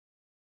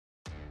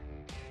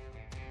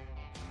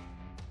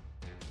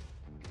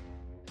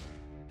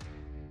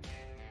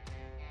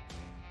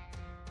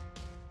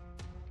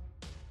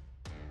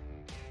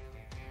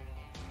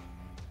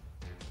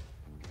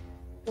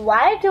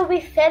Why do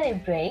we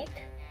celebrate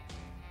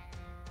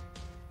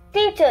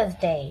Teachers'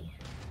 Day?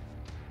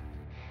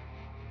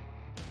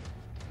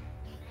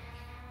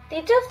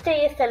 Teachers'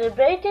 Day is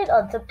celebrated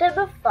on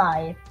September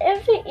 5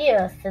 every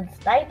year since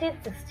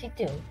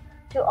 1962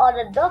 to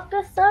honor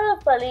Dr.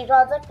 Sarvepalli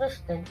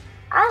Radhakrishnan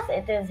as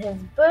it is his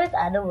birth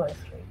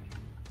anniversary.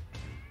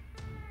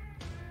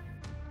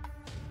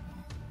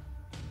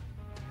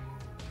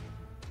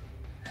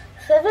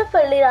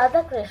 Sarvepalli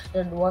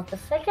Radhakrishnan was the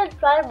second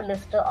Prime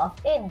Minister of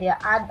India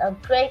and a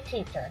great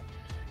teacher.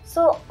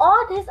 So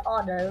on his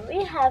honor,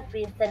 we have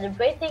been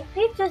celebrating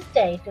Teachers'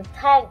 Day to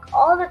thank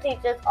all the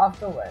teachers of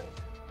the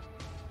world.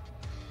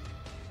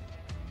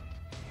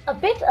 A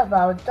bit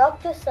about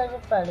Dr.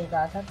 Sarvepalli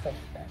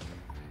Radhakrishnan.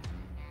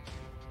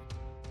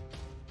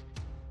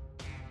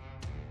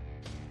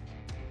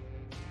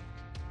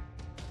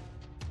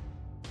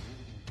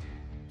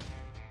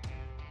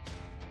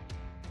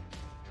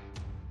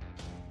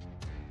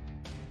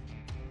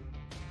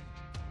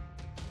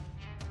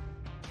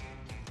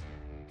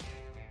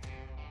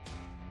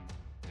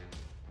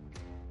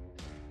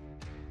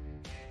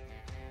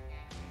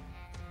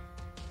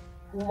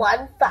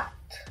 One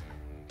fact.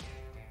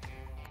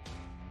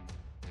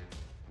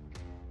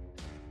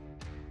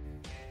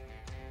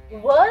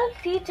 World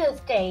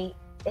Teachers' Day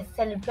is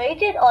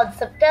celebrated on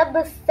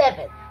September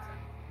 7th.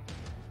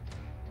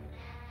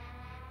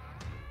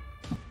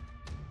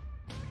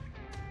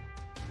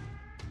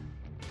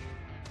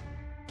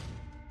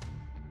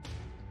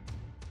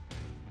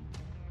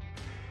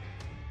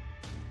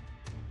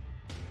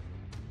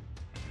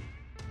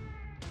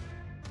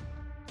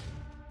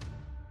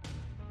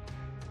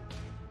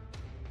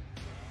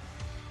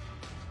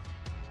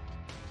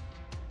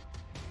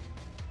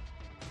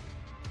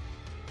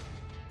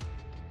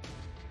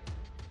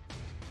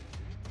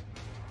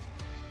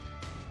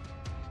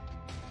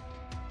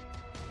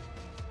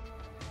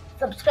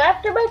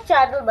 Subscribe to my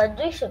channel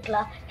Manjari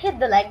Shukla, hit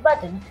the like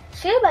button,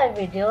 share my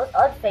videos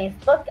on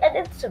Facebook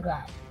and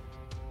Instagram.